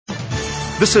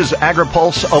This is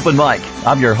AgriPulse Open Mic.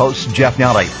 I'm your host, Jeff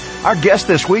Nally. Our guest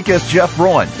this week is Jeff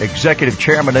Broen, Executive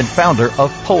Chairman and Founder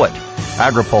of POET.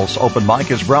 AgriPulse Open Mic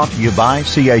is brought to you by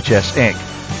CHS Inc.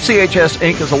 CHS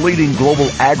Inc. is a leading global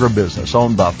agribusiness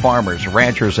owned by farmers,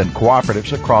 ranchers, and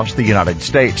cooperatives across the United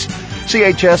States.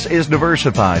 CHS is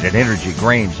diversified in energy,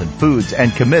 grains, and foods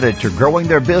and committed to growing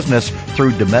their business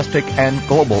through domestic and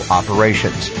global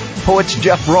operations. POET's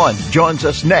Jeff Broen joins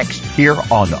us next here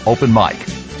on Open Mic.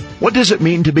 What does it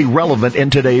mean to be relevant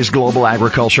in today's global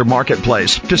agriculture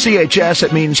marketplace? To CHS,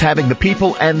 it means having the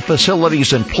people and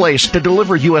facilities in place to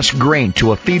deliver U.S. grain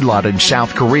to a feedlot in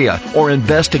South Korea, or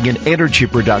investing in energy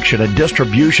production and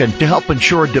distribution to help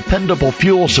ensure dependable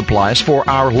fuel supplies for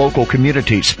our local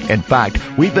communities. In fact,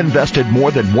 we've invested more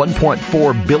than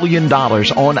 $1.4 billion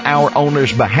on our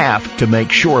owners' behalf to make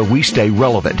sure we stay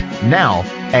relevant now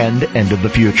and into the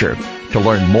future. To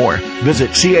learn more,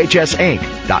 visit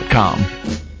chsinc.com.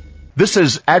 This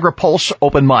is AgriPulse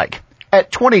Open Mic.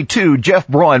 At 22, Jeff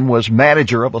Broen was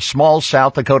manager of a small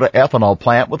South Dakota ethanol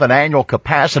plant with an annual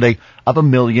capacity of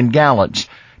 1 million gallons.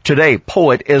 Today,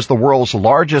 POET is the world's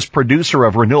largest producer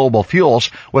of renewable fuels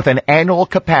with an annual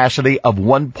capacity of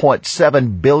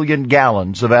 1.7 billion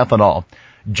gallons of ethanol.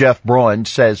 Jeff Broen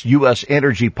says U.S.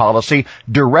 energy policy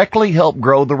directly helped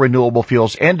grow the renewable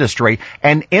fuels industry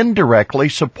and indirectly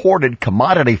supported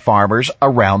commodity farmers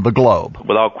around the globe.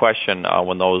 Without question,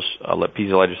 when those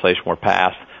pieces of legislation were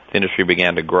passed, the industry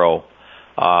began to grow.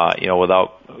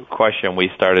 Without question, we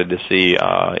started to see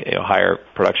higher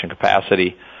production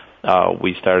capacity.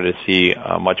 We started to see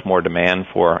much more demand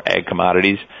for ag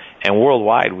commodities. And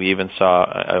worldwide, we even saw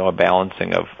a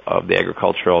balancing of the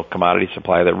agricultural commodity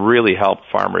supply that really helped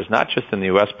farmers, not just in the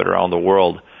U.S., but around the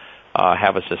world,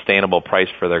 have a sustainable price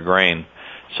for their grain.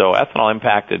 So ethanol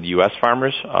impacted U.S.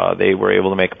 farmers. They were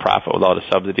able to make a profit without a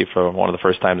subsidy for one of the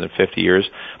first times in 50 years,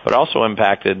 but also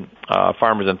impacted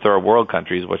farmers in third world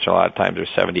countries, which a lot of times are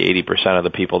 70-80% of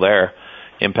the people there,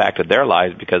 impacted their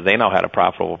lives because they now had a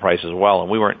profitable price as well,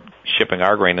 and we weren't shipping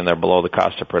our grain in there below the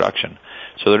cost of production.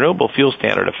 So the renewable fuel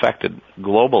standard affected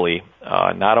globally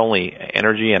not only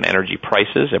energy and energy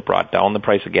prices. It brought down the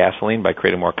price of gasoline by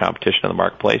creating more competition in the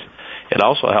marketplace. It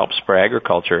also helped spur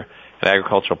agriculture and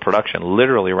agricultural production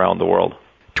literally around the world.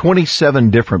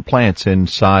 27 different plants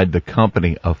inside the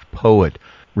company of POET.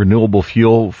 Renewable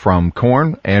fuel from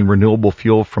corn and renewable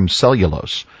fuel from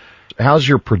cellulose. How's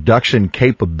your production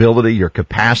capability, your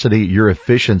capacity, your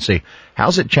efficiency?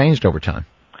 How's it changed over time?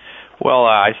 Well,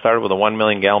 I started with a 1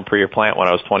 million gallon per year plant when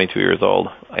I was 22 years old,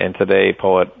 and today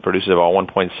POET produces about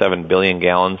 1.7 billion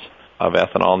gallons of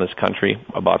ethanol in this country,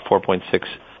 about 4.6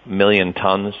 million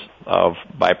tons of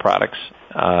byproducts.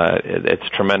 It's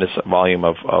a tremendous volume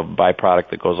of byproduct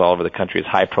that goes all over the country. It's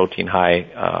high protein,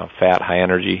 high fat, high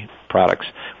energy products.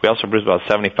 We also produce about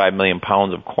 75 million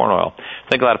pounds of corn oil. I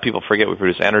think a lot of people forget we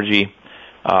produce energy.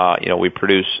 We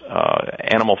produce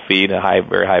animal feed,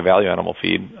 very high value animal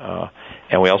feed.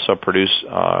 And we also produce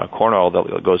corn oil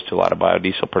that goes to a lot of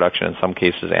biodiesel production, in some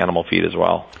cases animal feed as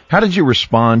well. How did you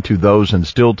respond to those and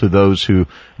still to those who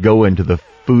go into the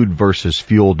food versus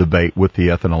fuel debate with the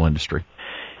ethanol industry?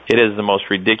 It is the most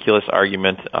ridiculous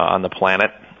argument on the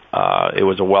planet. It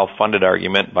was a well-funded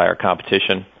argument by our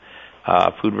competition.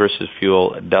 Food versus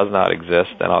fuel does not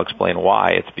exist, and I'll explain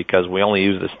why. It's because we only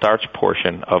use the starch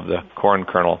portion of the corn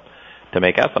kernel to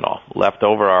make ethanol. Left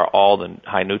over are all the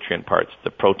high nutrient parts.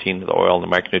 The protein, the oil, and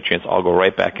the micronutrients all go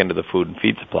right back into the food and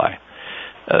feed supply.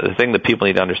 The thing that people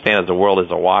need to understand is the world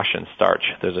is awash in starch.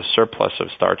 There's a surplus of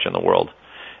starch in the world.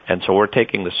 And so we're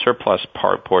taking the surplus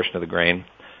portion of the grain,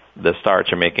 the starch,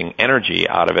 and making energy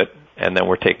out of it, and then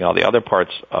we're taking all the other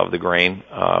parts of the grain,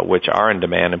 which are in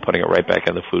demand, and putting it right back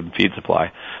in the food and feed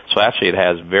supply. So actually it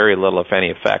has very little, if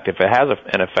any, effect. If it has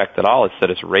an effect at all, it's that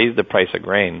it's raised the price of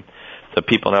grain so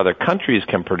people in other countries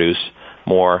can produce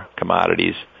more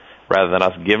commodities rather than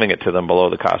us giving it to them below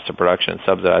the cost of production and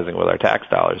subsidizing it with our tax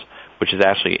dollars, which has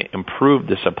actually improved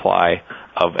the supply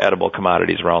of edible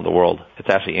commodities around the world. It's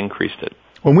actually increased it.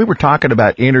 When we were talking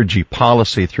about energy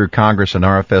policy through Congress and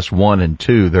RFS 1 and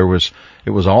 2,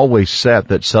 it was always set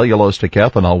that cellulosic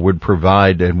ethanol would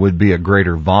provide and would be a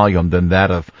greater volume than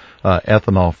that of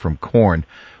ethanol from corn.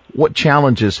 What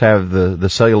challenges have the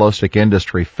cellulosic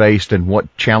industry faced, and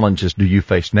what challenges do you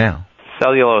face now?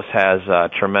 Cellulose has a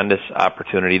tremendous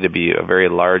opportunity to be a very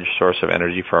large source of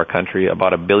energy for our country.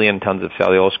 About 1 billion tons of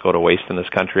cellulose go to waste in this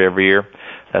country every year.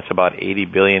 That's about 80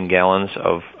 billion gallons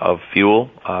of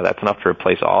fuel. That's enough to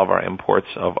replace all of our imports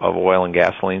of oil and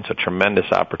gasoline. So tremendous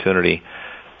opportunity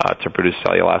to produce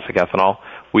cellulosic ethanol.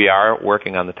 We are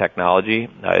working on the technology.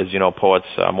 As you know,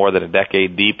 POET's more than a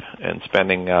decade deep and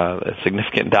spending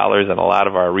significant dollars and a lot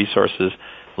of our resources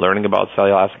learning about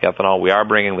cellulosic ethanol. We are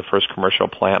bringing the first commercial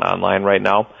plant online right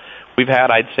now. We've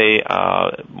had, I'd say,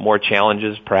 more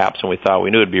challenges perhaps than we thought.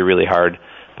 We knew it'd be really hard,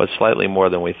 but slightly more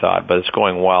than we thought. But it's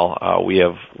going well. We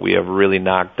have really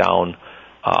knocked down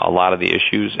a lot of the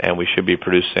issues, and we should be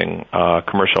producing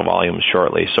commercial volumes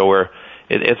shortly. So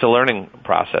it's a learning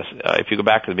process. If you go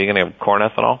back to the beginning of corn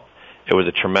ethanol, it was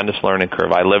a tremendous learning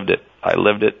curve. I lived it.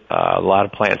 A lot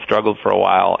of plants struggled for a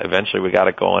while. Eventually we got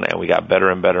it going, and we got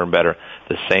better and better and better.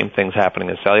 The same thing's happening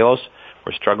in cellulose.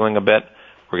 We're struggling a bit.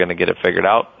 We're going to get it figured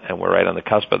out, and we're right on the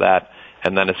cusp of that.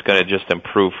 And then it's going to just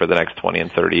improve for the next 20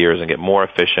 and 30 years and get more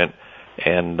efficient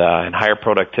and higher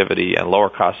productivity and lower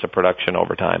cost of production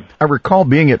over time. I recall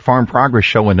being at Farm Progress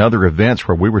Show and other events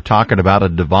where we were talking about a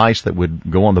device that would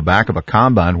go on the back of a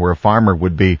combine where a farmer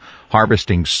would be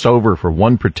harvesting stover for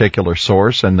one particular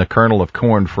source and the kernel of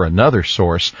corn for another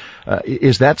source.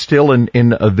 Is that still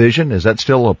in a vision? Is that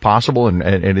still possible,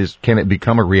 and can it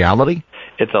become a reality?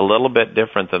 It's a little bit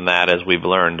different than that, as we've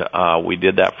learned. We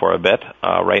did that for a bit.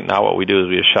 Right now what we do is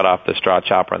we just shut off the straw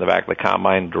chopper on the back of the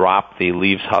combine, drop the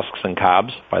leaves, husks, and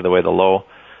cobs. By the way, the low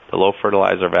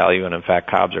fertilizer value, and in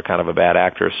fact cobs are kind of a bad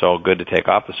actor, so good to take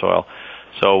off the soil.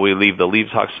 So we leave the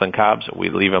leaves, husks, and cobs. We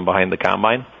leave them behind the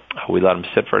combine. We let them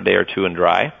sit for a day or two and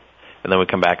dry, and then we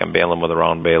come back and bale them with a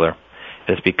round baler.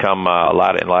 It's become in a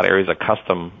lot of areas a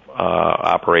custom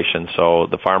operation. So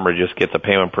the farmer just gets a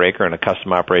payment per acre, and a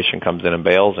custom operation comes in and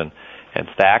bales and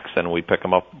stacks, and we pick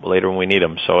them up later when we need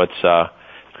them. So it's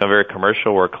become very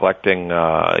commercial. We're collecting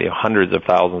hundreds of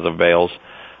thousands of bales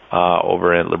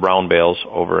over in the brown bales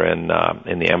over in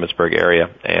the Emmetsburg area,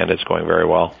 and it's going very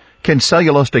well. Can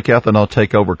cellulosic ethanol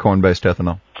take over corn-based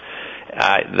ethanol?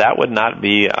 That would not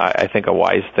be, I think, a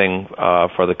wise thing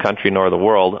for the country, nor the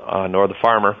world, nor the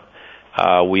farmer.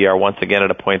 We are once again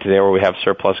at a point today where we have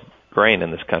surplus grain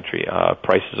in this country.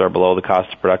 Prices are below the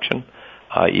cost of production,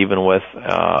 even with,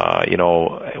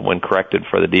 when corrected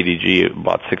for the DDG,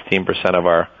 about 16%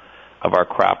 of our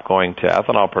crop going to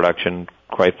ethanol production.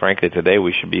 Quite frankly, today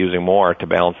we should be using more to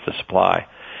balance the supply.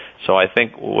 So I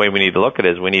think the way we need to look at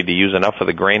it is we need to use enough of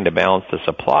the grain to balance the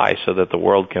supply so that the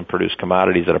world can produce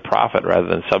commodities at a profit rather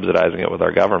than subsidizing it with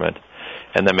our government,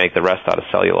 and then make the rest out of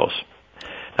cellulose.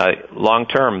 Long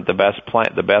term, the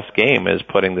best game is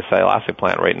putting the cellulosic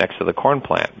plant right next to the corn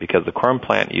plant, because the corn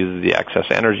plant uses the excess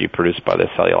energy produced by the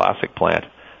cellulosic plant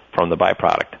from the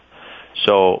byproduct.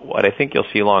 So what I think you'll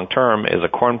see long term is a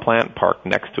corn plant parked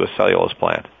next to a cellulose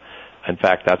plant. In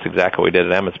fact, that's exactly what we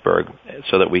did at Emmetsburg,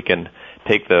 so that we can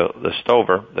take the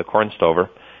stover, the corn stover,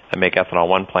 and make ethanol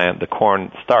one plant, the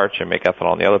corn starch, and make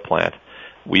ethanol in the other plant.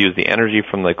 We use the energy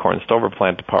from the corn stover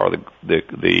plant to power the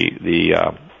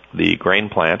grain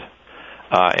plant,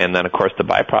 and then of course the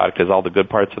byproduct is all the good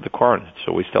parts of the corn.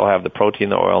 So we still have the protein,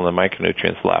 the oil, and the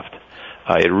micronutrients left.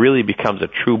 It really becomes a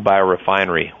true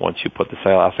biorefinery once you put the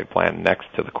cellulosic plant next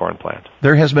to the corn plant.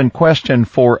 There has been question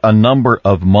for a number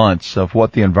of months of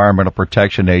what the Environmental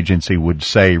Protection Agency would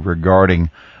say regarding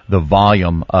the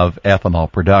volume of ethanol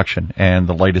production, and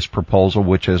the latest proposal,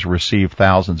 which has received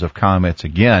thousands of comments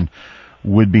again,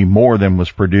 would be more than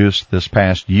was produced this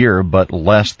past year, but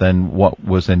less than what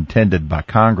was intended by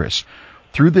Congress.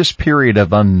 Through this period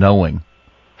of unknowing,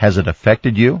 has it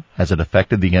affected you? Has it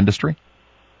affected the industry?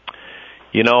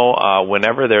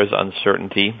 Whenever there's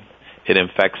uncertainty, it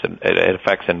affects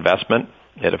investment,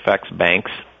 it affects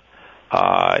banks,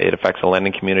 it affects the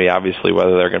lending community, obviously,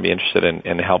 whether they're going to be interested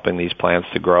in helping these plants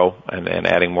to grow and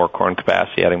adding more corn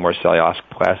capacity, adding more cellulosic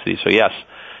capacity. So yes,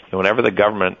 whenever the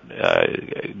government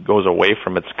goes away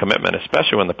from its commitment,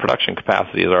 especially when the production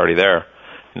capacity is already there,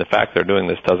 and the fact they're doing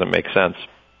this doesn't make sense.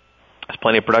 There's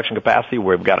plenty of production capacity.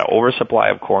 We've got an oversupply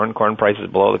of corn prices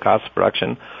below the cost of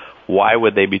production. Why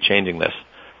would they be changing this?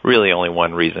 Really only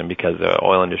one reason, because the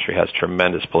oil industry has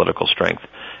tremendous political strength.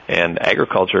 And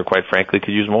agriculture, quite frankly,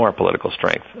 could use more political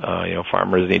strength.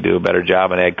 Farmers need to do a better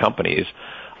job, and ag companies,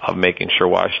 of making sure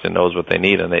Washington knows what they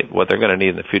need. And what they're going to need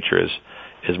in the future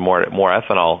is more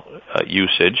ethanol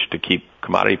usage to keep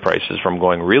commodity prices from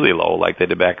going really low like they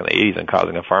did back in the 80s and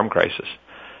causing a farm crisis.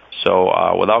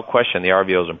 So without question, the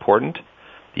RVO is important.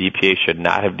 The EPA should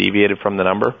not have deviated from the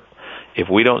number. If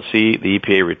we don't see the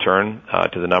EPA return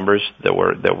to the numbers that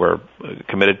were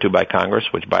committed to by Congress,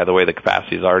 which, by the way, the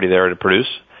capacity is already there to produce,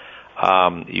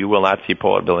 you will not see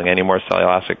POET building any more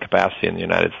cellulosic capacity in the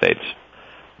United States.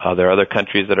 There are other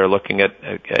countries that are looking at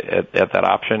that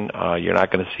option. You're not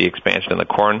going to see expansion in the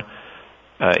corn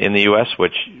in the U.S.,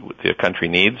 which the country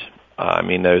needs.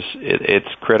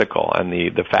 It's critical, and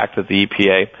the fact that the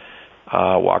EPA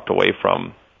walked away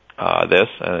from this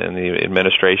and the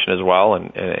administration as well,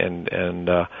 and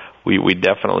we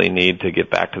definitely need to get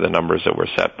back to the numbers that were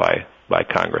set by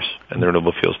Congress and the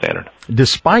Renewable Fuel Standard.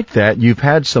 Despite that, you've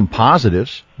had some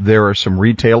positives. There are some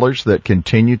retailers that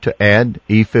continue to add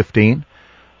E15.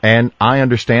 And I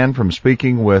understand from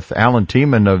speaking with Alan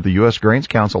Tiemann of the U.S. Grains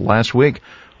Council last week,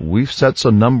 we've set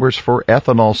some numbers for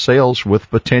ethanol sales with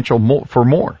potential for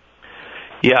more.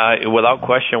 Yeah, without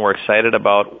question, we're excited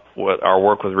about our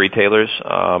work with retailers.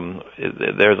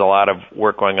 There's a lot of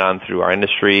work going on through our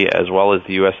industry as well as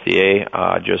the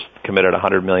USDA. Just committed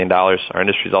 $100 million. Our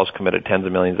industry's also committed tens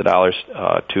of millions of dollars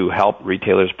to help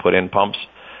retailers put in pumps.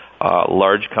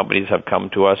 Large companies have come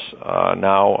to us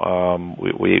now.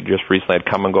 We just recently had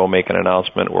Come and Go make an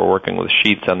announcement. We're working with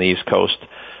Sheetz on the East Coast.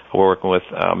 We're working with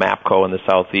MAPCO in the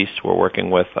Southeast. We're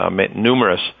working with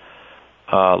numerous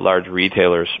large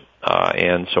retailers.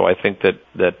 And so I think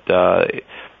that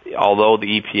although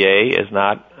the EPA is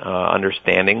not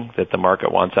understanding that the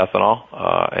market wants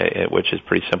ethanol, which is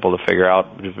pretty simple to figure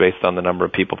out just based on the number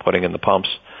of people putting in the pumps,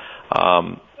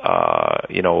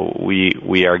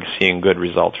 we are seeing good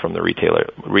results from the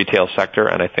retail sector,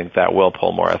 and I think that will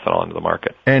pull more ethanol into the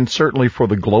market. And certainly for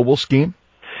the global scheme?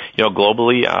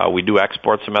 Globally, we do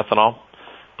export some ethanol.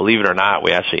 Believe it or not,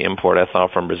 we actually import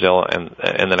ethanol from Brazil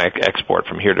and then export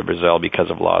from here to Brazil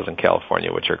because of laws in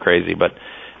California, which are crazy. But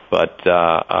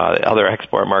other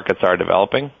export markets are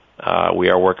developing. We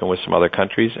are working with some other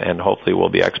countries, and hopefully we'll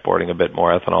be exporting a bit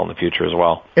more ethanol in the future as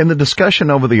well. In the discussion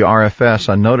over the RFS,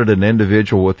 I noted an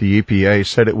individual with the EPA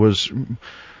said it was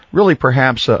really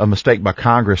perhaps a mistake by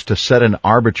Congress to set an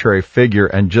arbitrary figure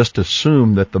and just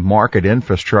assume that the market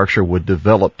infrastructure would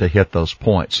develop to hit those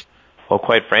points. Well,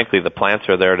 quite frankly, the plants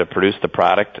are there to produce the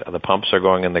product. The pumps are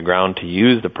going in the ground to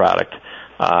use the product.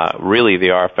 Really, the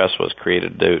RFS was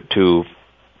created to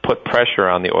put pressure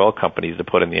on the oil companies to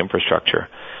put in the infrastructure.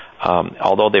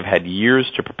 Although they've had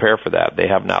years to prepare for that, they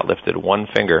have not lifted one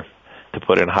finger to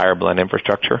put in higher blend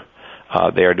infrastructure.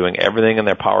 They are doing everything in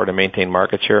their power to maintain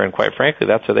market share, and quite frankly,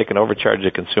 that's so they can overcharge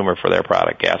the consumer for their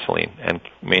product, gasoline, and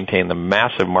maintain the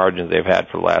massive margins they've had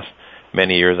for the last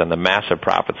many years and the massive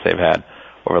profits they've had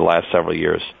over the last several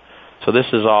years. So this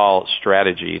is all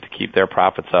strategy to keep their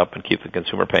profits up and keep the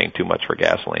consumer paying too much for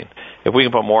gasoline. If we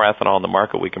can put more ethanol in the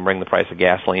market, we can bring the price of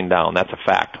gasoline down. That's a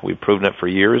fact. We've proven it for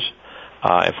years.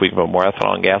 If we can put more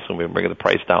ethanol in gasoline, we can bring the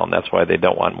price down. That's why they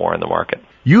don't want more in the market.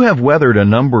 You have weathered a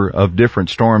number of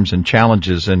different storms and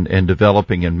challenges in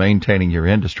developing and maintaining your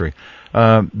industry.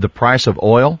 The price of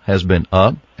oil has been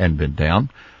up and been down.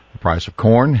 The price of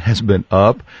corn has been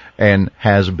up and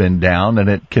has been down, and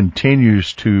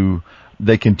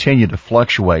they continue to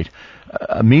fluctuate.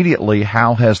 Immediately,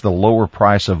 how has the lower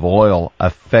price of oil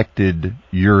affected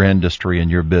your industry and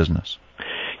your business?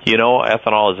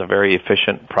 Ethanol is a very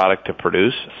efficient product to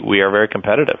produce. We are very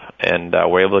competitive, and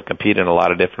we're able to compete in a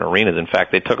lot of different arenas. In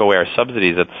fact, they took away our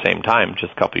subsidies at the same time,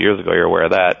 just a couple of years ago. You're aware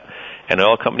of that. And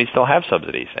oil companies still have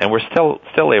subsidies, and we're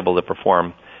still able to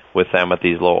perform with them at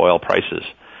these low oil prices.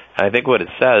 And I think what it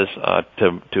says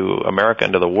to America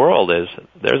and to the world is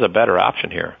there's a better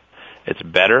option here. It's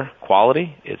better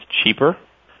quality, it's cheaper,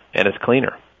 and it's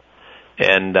cleaner.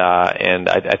 And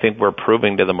I think we're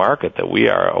proving to the market that we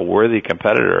are a worthy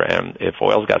competitor, and if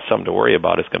oil's got something to worry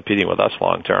about, it's competing with us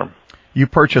long term. You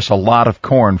purchase a lot of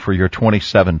corn for your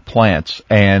 27 plants,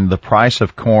 and the price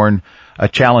of corn, a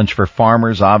challenge for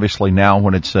farmers, obviously now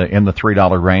when it's in the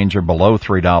 $3 range or below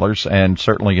 $3, and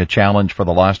certainly a challenge for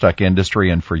the livestock industry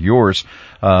and for yours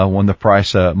when the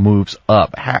price moves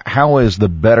up. How is the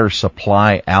better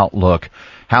supply outlook?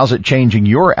 How's it changing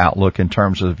your outlook in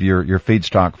terms of your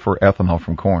feedstock for ethanol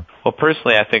from corn? Well,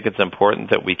 personally, I think it's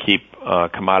important that we keep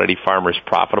commodity farmers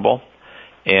profitable.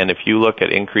 And if you look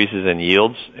at increases in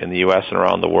yields in the U.S. and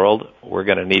around the world, we're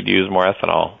going to need to use more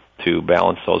ethanol to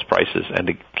balance those prices and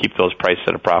to keep those prices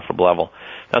at a profitable level.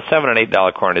 Now, $7 and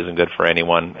 $8 corn isn't good for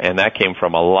anyone, and that came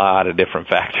from a lot of different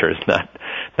factors,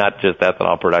 not just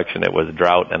ethanol production. It was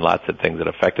drought and lots of things that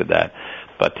affected that.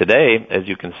 But today, as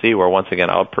you can see, we're once again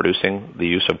outproducing the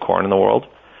use of corn in the world,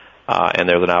 and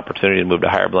there's an opportunity to move to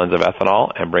higher blends of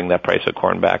ethanol and bring that price of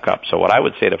corn back up. So what I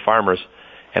would say to farmers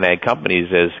and ag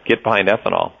companies is get behind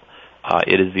ethanol.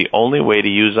 It is the only way to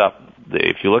use up,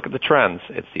 if you look at the trends,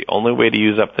 it's the only way to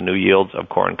use up the new yields of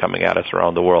corn coming at us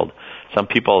around the world. Some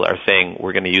people are saying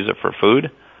we're going to use it for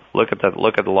food. Look at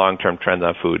the long-term trends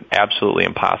on food. Absolutely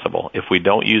impossible. If we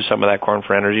don't use some of that corn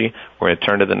for energy, we're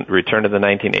going to return to the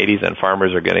 1980s, and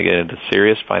farmers are going to get into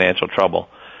serious financial trouble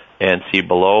and see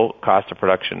below cost of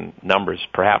production numbers,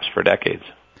 perhaps for decades.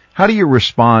 How do you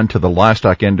respond to the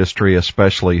livestock industry,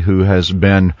 especially who has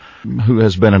been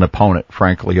an opponent,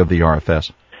 frankly, of the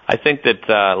RFS? I think that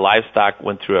livestock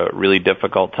went through a really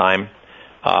difficult time.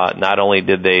 Not only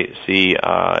did they see,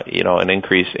 an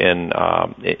increase in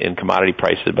commodity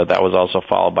prices, but that was also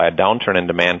followed by a downturn in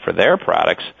demand for their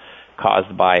products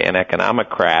caused by an economic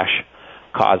crash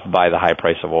caused by the high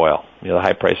price of oil. The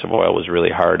high price of oil was really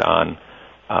hard on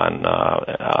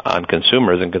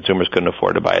consumers, and consumers couldn't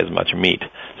afford to buy as much meat.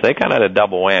 So they kind of had a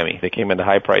double whammy. They came into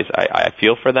high price. I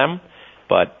feel for them,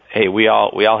 but hey, we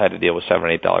all had to deal with $7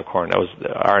 and $8 corn. That was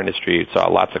our industry. Saw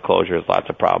lots of closures, lots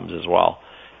of problems as well,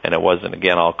 and it wasn't,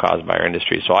 again, all caused by our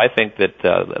industry. So I think that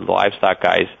the livestock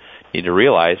guys need to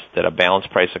realize that a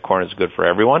balanced price of corn is good for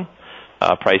everyone.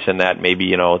 Price in that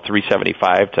maybe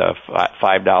 $3.75 to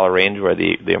 $5 range, where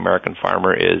the American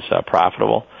farmer is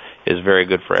profitable, is very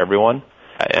good for everyone.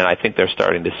 And I think they're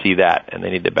starting to see that, and they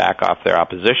need to back off their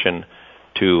opposition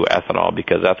to ethanol,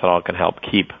 because ethanol can help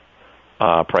keep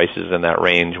prices in that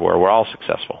range where we're all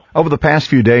successful. Over the past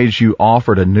few days, you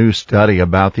offered a new study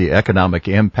about the economic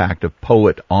impact of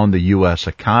POET on the U.S.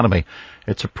 economy.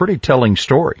 It's a pretty telling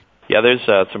story. Yeah,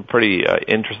 there's some pretty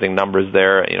interesting numbers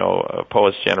there.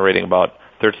 POET's generating about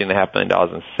 $13.5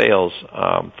 million in sales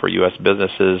for U.S.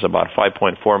 businesses, about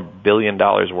 $5.4 billion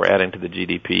we're adding to the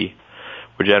GDP.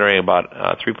 We're generating about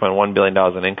 $3.1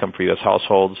 billion in income for U.S.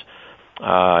 households.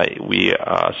 We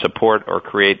support or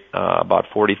create about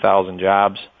 40,000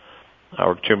 jobs.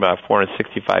 We're contributing about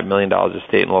 $465 million of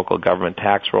state and local government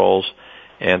tax rolls,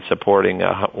 and supporting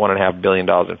 $1.5 billion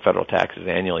in federal taxes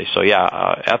annually. So,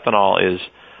 ethanol is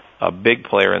a big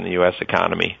player in the U.S.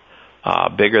 economy,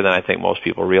 bigger than I think most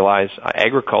people realize.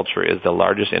 Agriculture is the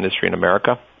largest industry in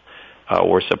America.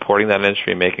 We're supporting that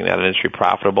industry, making that industry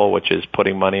profitable, which is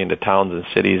putting money into towns and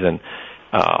cities and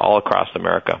all across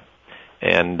America,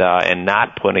 and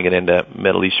not putting it into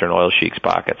Middle Eastern oil sheiks'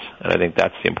 pockets. And I think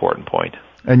that's the important point.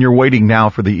 And you're waiting now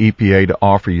for the EPA to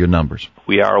offer you numbers.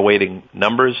 We are awaiting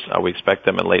numbers. We expect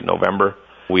them in late November.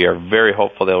 We are very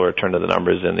hopeful they'll return to the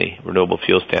numbers in the renewable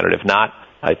fuel standard. If not,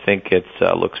 I think it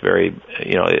looks very,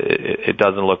 it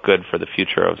doesn't look good for the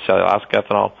future of cellulosic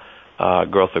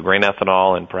ethanol, growth of grain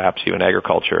ethanol, and perhaps even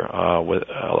agriculture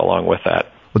along with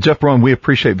that. Well, Jeff Broen, we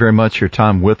appreciate very much your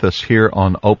time with us here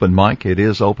on Open Mic. It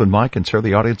is Open Mic, and sir,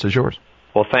 the audience is yours.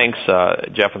 Well, thanks,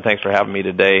 Jeff, and thanks for having me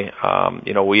today.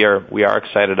 We are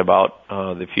excited about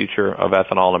the future of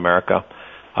ethanol in America.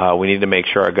 We need to make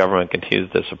sure our government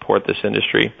continues to support this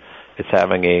industry. It's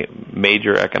having a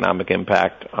major economic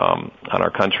impact on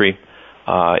our country.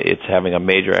 It's having a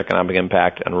major economic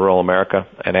impact on rural America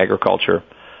and agriculture.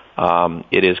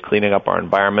 It is cleaning up our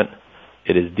environment.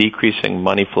 It is decreasing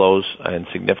money flows in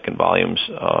significant volumes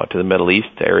to the Middle East,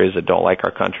 to areas that don't like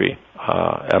our country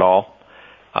at all.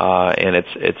 And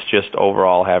it's just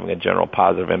overall having a general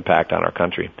positive impact on our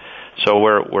country. So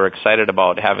we're excited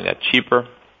about having a cheaper,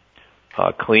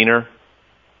 cleaner,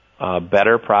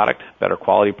 better product, better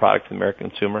quality product for the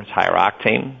American consumer. It's higher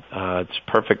octane. It's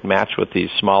a perfect match with these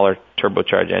smaller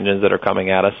turbocharged engines that are coming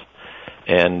at us.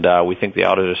 And we think the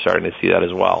auditors are starting to see that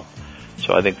as well.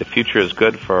 So I think the future is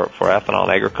good for ethanol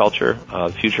and agriculture.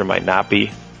 The future might not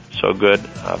be so good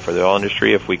for the oil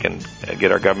industry if we can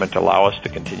get our government to allow us to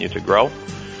continue to grow.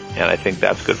 And I think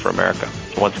that's good for America.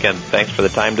 So once again, thanks for the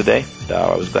time today.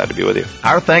 I was glad to be with you.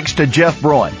 Our thanks to Jeff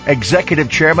Broen, Executive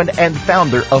Chairman and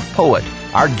founder of POET,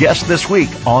 our guest this week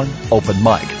on Open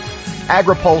Mic.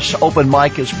 AgriPulse Open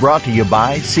Mic is brought to you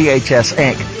by CHS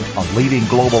Inc., a leading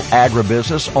global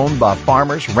agribusiness owned by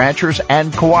farmers, ranchers,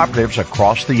 and cooperatives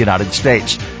across the United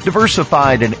States,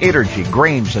 diversified in energy,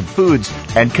 grains, and foods,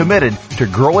 and committed to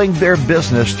growing their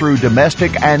business through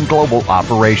domestic and global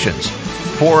operations.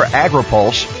 For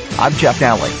AgriPulse, I'm Jeff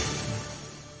Nowley.